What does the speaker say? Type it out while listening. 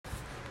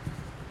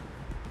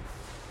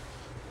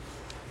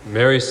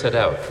Mary set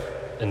out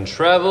and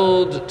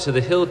traveled to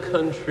the hill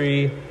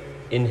country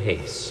in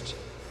haste.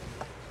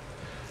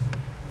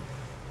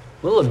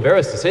 A little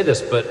embarrassed to say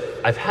this, but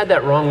I've had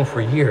that wrong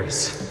for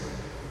years.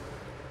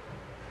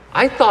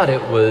 I thought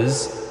it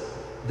was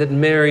that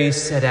Mary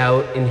set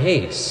out in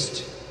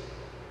haste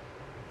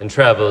and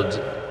traveled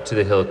to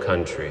the hill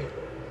country.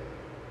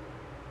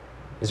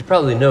 As you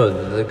probably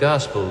know, the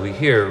gospel we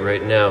hear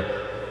right now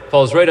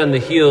falls right on the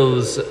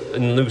heels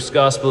in Luke's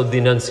Gospel of the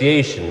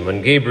Annunciation,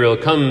 when Gabriel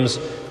comes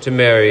to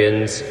Mary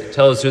and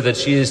tells her that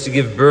she is to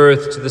give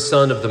birth to the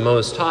Son of the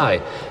Most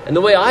High. And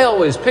the way I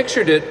always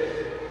pictured it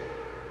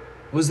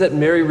was that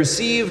Mary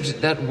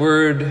received that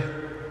word,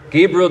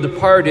 Gabriel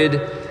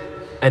departed,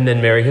 and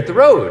then Mary hit the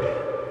road.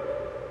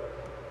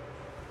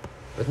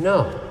 But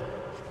no.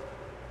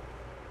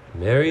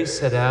 Mary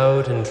set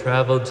out and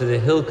traveled to the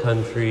hill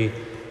country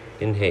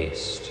in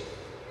haste.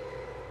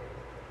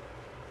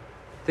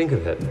 Think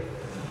of it.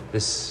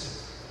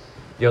 This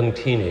young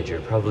teenager,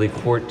 probably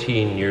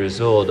 14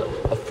 years old,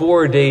 a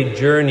 4-day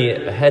journey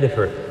ahead of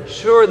her.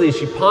 Surely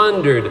she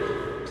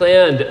pondered,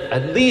 planned,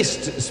 at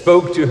least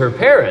spoke to her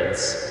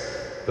parents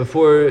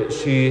before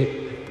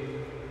she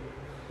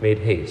made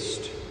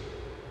haste.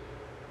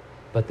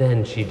 But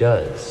then she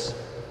does,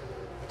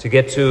 to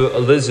get to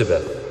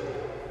Elizabeth.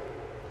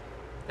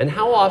 And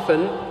how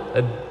often,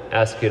 I'd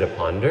ask you to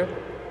ponder,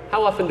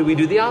 how often do we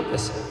do the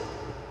opposite?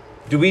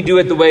 Do we do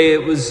it the way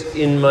it was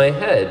in my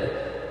head?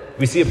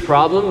 We see a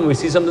problem, we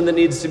see something that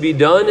needs to be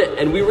done,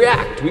 and we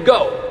react, we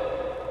go.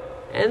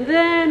 And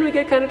then we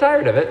get kind of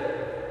tired of it,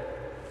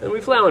 and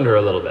we flounder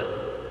a little bit.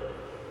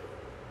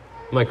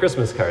 My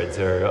Christmas cards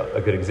are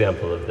a good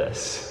example of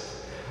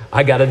this.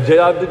 I got a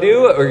job to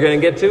do, we're going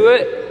to get to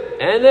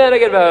it, and then I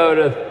get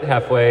about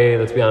halfway,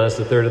 let's be honest,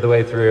 a third of the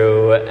way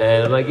through,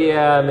 and I'm like,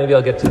 yeah, maybe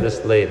I'll get to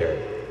this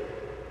later.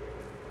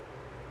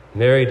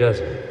 Mary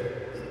doesn't.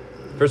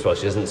 First of all,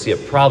 she doesn't see a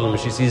problem,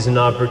 she sees an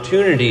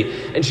opportunity,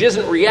 and she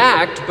doesn't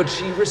react, but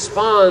she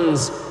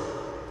responds.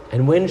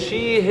 And when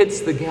she hits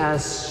the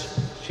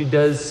gas, she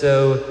does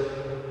so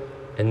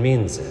and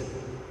means it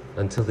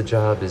until the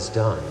job is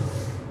done.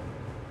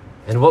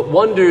 And what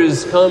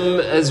wonders come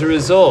as a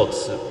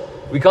result?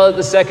 We call it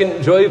the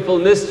second joyful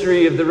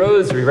mystery of the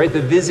Rosary, right?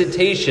 The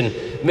visitation.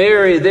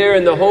 Mary there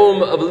in the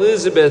home of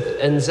Elizabeth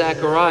and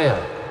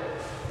Zachariah.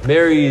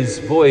 Mary's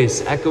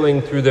voice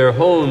echoing through their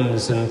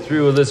homes and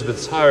through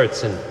Elizabeth's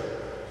hearts, and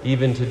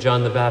even to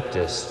John the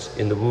Baptist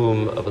in the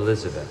womb of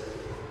Elizabeth.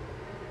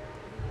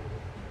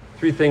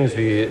 3 things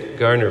we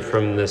garner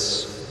from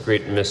this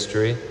great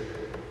mystery.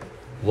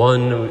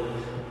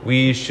 1,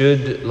 we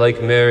should,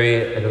 like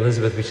Mary and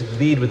Elizabeth, we should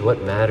lead with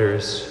what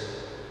matters.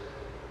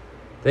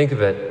 Think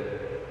of it.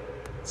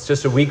 It's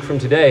just a week from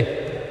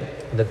today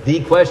that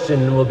the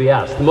question will be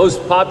asked. The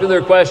most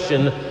popular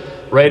question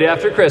right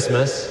after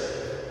Christmas.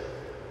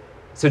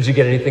 So did you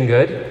get anything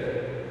good?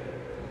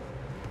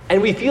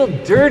 And we feel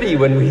dirty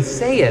when we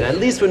say it, at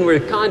least when we're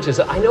conscious.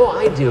 I know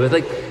I do. It's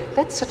like,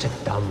 that's such a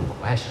dumb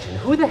question.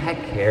 Who the heck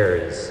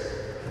cares?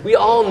 We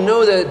all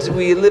know that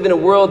we live in a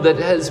world that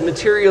has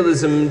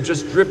materialism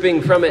just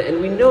dripping from it, and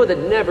we know that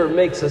never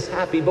makes us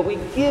happy, but we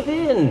give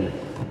in.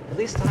 At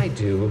least I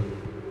do.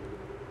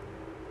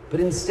 But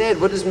instead,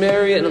 what does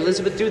Mary and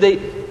Elizabeth do? They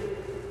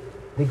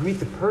greet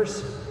the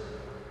person.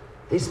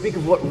 They speak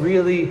of what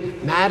really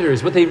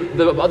matters, what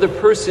the other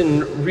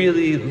person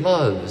really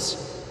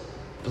loves.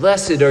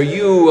 Blessed are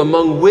you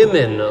among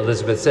women,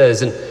 Elizabeth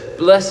says, and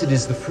blessed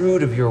is the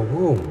fruit of your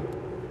womb.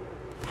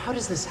 How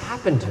does this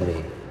happen to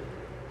me?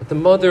 That the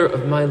mother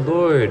of my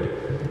Lord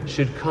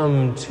should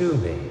come to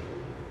me.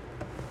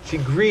 She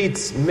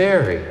greets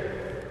Mary,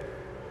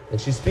 and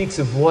she speaks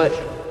of what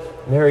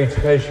Mary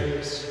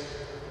treasures.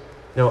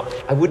 Now,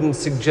 I wouldn't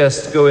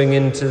suggest going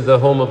into the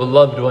home of a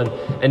loved one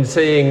and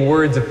saying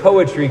words of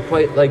poetry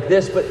quite like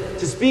this, but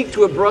to speak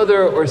to a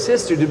brother or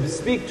sister, to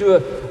speak to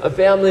a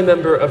family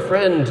member, a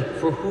friend,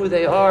 for who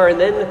they are, and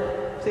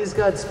then, please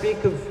God,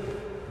 speak of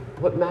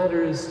what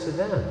matters to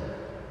them,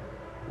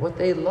 what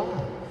they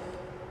love.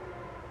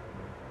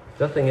 If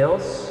nothing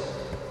else,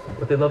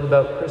 what they love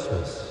about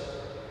Christmas.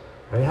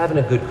 Are you having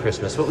a good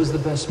Christmas? What was the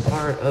best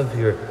part of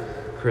your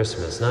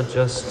Christmas? Not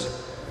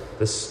just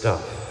the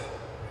stuff.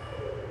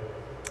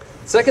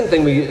 Second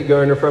thing we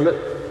garner from it,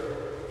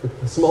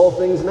 the small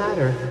things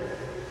matter.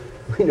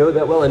 We know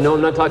that well, and no,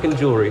 I'm not talking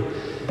jewelry.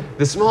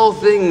 The small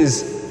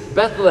things,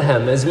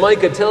 Bethlehem, as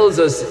Micah tells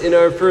us in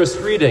our first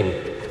reading,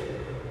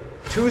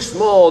 too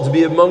small to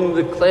be among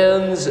the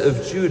clans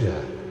of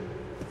Judah.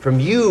 From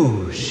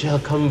you shall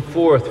come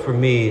forth for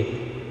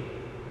me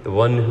the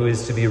one who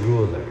is to be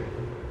ruler.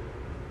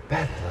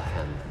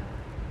 Bethlehem,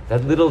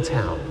 that little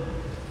town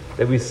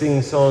that we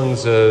sing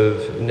songs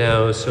of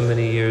now so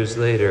many years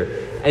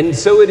later. And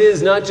so it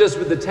is not just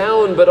with the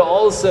town, but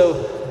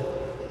also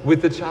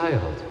with the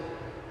child.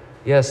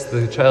 Yes,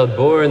 the child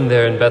born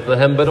there in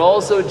Bethlehem, but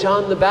also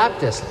John the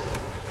Baptist.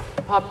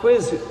 Pop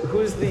quiz,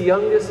 who's the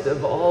youngest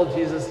of all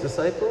Jesus'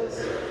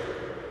 disciples?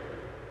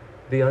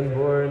 The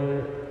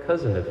unborn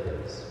cousin of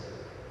his.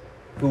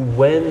 who,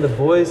 when the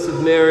voice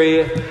of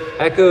Mary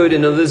echoed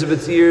in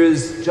Elizabeth's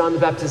ears, John the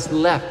Baptist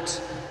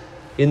leapt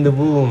in the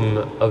womb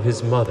of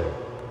his mother,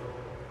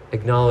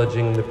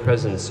 acknowledging the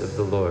presence of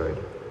the Lord,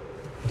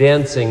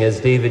 dancing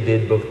as David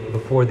did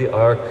before the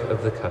Ark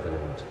of the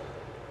Covenant.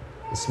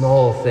 The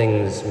small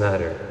things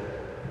matter.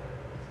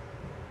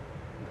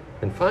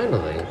 And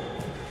finally,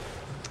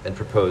 and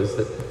propose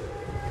that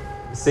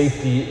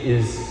safety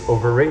is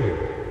overrated,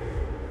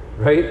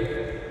 right?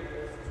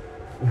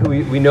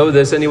 We know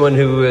this. Anyone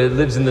who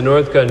lives in the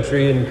North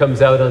Country and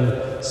comes out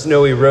on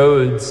snowy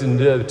roads and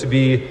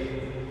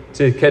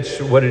to catch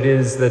what it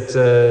is that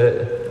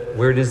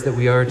where it is that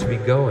we are to be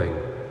going.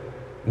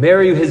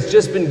 Mary has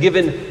just been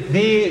given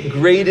the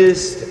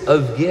greatest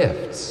of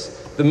gifts,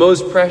 the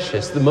most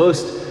precious, the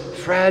most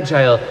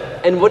fragile.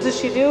 And what does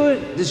she do?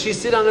 Does she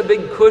sit on a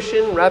big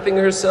cushion, wrapping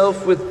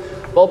herself with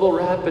bubble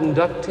wrap and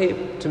duct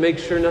tape to make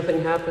sure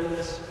nothing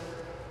happens?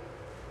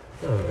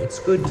 No, it's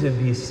good to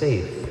be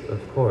safe,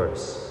 of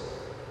course,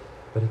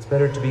 but it's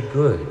better to be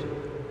good.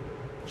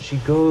 She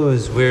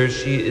goes where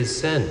she is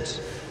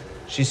sent.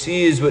 She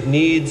sees what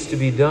needs to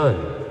be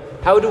done.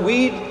 How do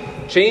we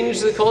change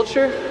the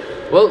culture?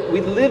 Well,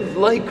 we live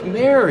like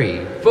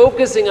Mary,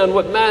 focusing on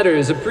what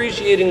matters,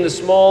 appreciating the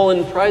small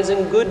and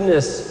prizing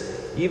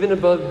goodness, even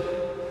above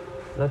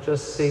not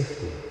just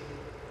safety.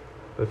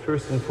 But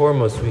first and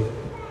foremost, we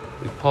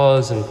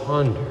pause and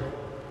ponder,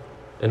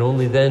 and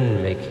only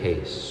then make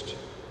haste.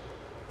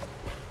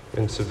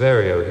 And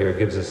Saverio here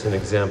gives us an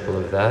example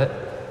of that.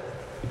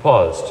 He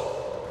paused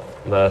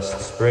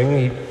last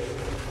spring.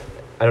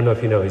 I don't know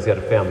if you know, he's got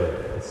a family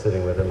that's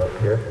sitting with him up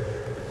here.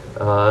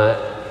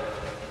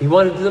 He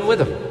wanted them with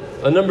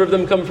him. A number of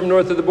them come from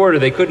north of the border.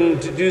 They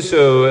couldn't do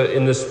so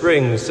in the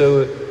spring,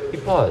 so he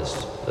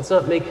paused. Let's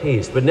not make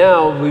haste. But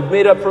now we've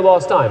made up for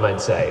lost time,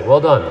 I'd say.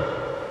 Well done.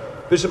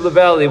 Bishop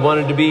LaValle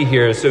wanted to be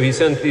here, so he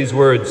sent these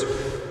words.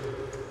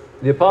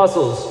 The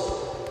apostles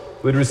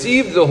who had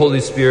received the Holy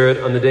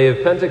Spirit on the day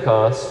of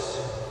Pentecost,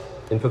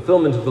 in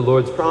fulfillment of the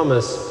Lord's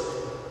promise,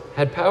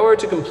 had power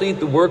to complete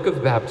the work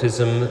of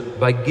baptism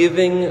by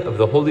giving of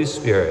the Holy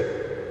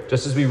Spirit,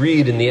 just as we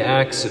read in the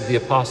Acts of the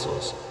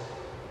Apostles.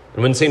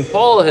 And when St.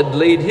 Paul had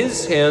laid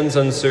his hands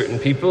on certain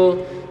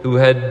people who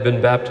had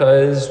been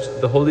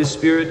baptized, the Holy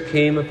Spirit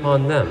came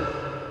upon them,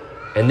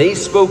 and they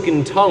spoke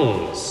in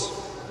tongues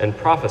and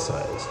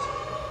prophesied.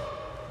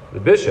 The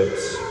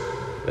bishops,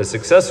 as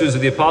successors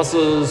of the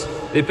apostles,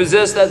 they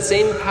possess that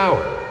same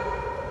power.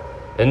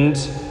 And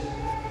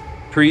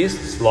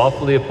priests,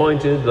 lawfully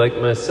appointed like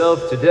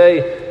myself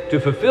today, to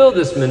fulfill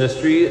this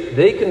ministry,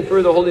 they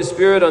confer the Holy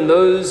Spirit on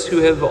those who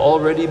have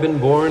already been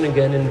born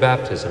again in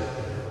baptism.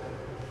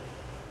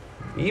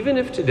 Even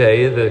if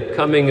today the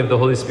coming of the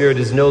Holy Spirit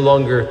is no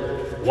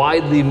longer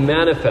widely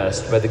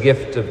manifest by the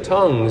gift of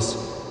tongues,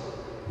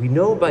 we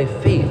know by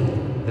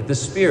faith that the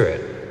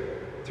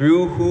Spirit,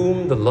 through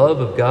whom the love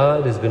of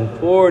God has been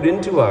poured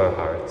into our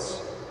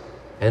hearts,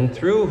 and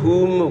through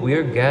whom we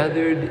are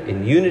gathered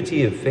in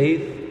unity of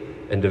faith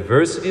and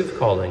diversity of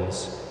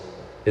callings,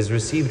 is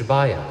received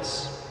by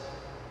us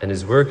and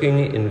is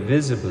working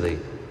invisibly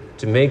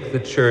to make the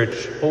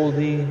Church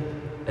holy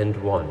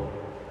and one.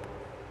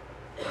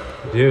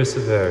 Dear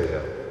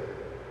Saverio,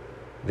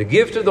 the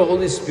gift of the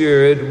Holy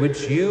Spirit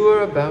which you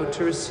are about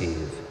to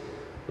receive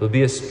will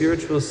be a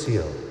spiritual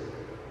seal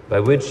by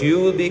which you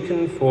will be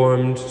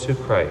conformed to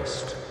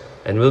Christ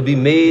and will be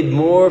made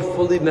more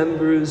fully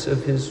members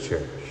of his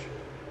Church.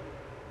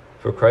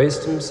 For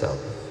Christ himself,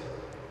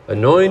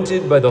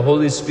 anointed by the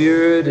Holy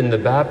Spirit in the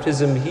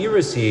baptism he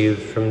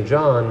received from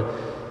John,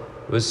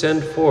 was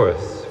sent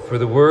forth for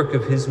the work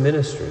of his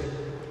ministry,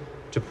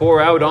 to pour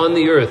out on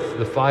the earth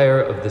the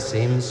fire of the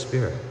same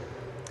Spirit.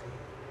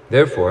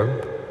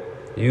 Therefore,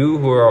 you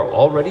who are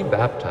already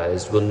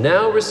baptized will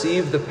now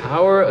receive the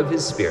power of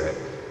his Spirit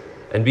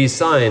and be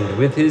signed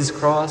with his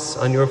cross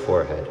on your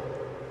forehead.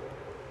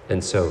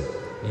 And so,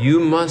 you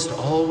must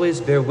always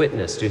bear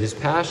witness to his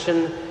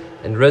passion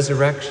and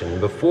resurrection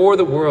before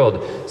the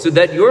world, so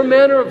that your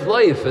manner of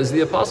life, as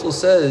the apostle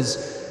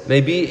says,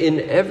 may be in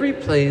every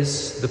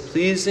place the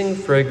pleasing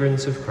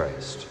fragrance of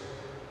Christ.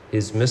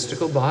 His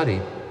mystical body,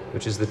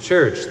 which is the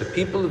Church, the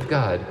people of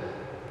God,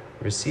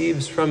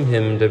 receives from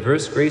him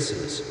diverse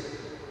graces,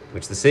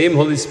 which the same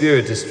Holy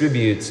Spirit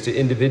distributes to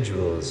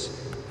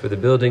individuals for the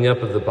building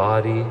up of the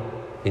body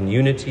in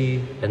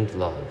unity and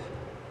love.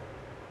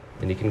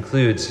 And he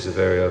concludes,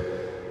 Saverio,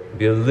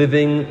 be a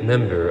living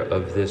member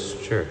of this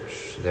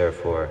Church,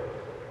 therefore,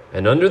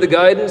 and under the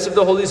guidance of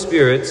the Holy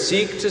Spirit,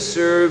 seek to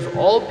serve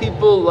all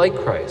people like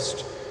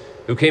Christ,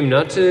 who came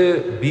not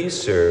to be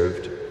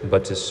served,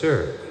 but to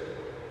serve.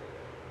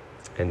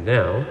 And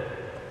now,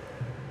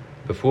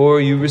 before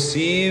you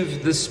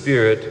receive the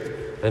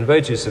Spirit, I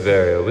invite you,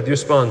 Saverio, with your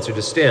sponsor,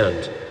 to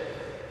stand,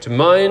 to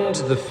mind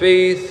the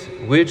faith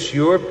which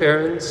your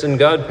parents and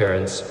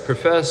godparents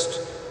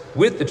professed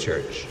with the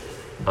Church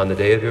on the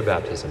day of your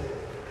baptism.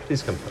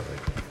 Please come forward.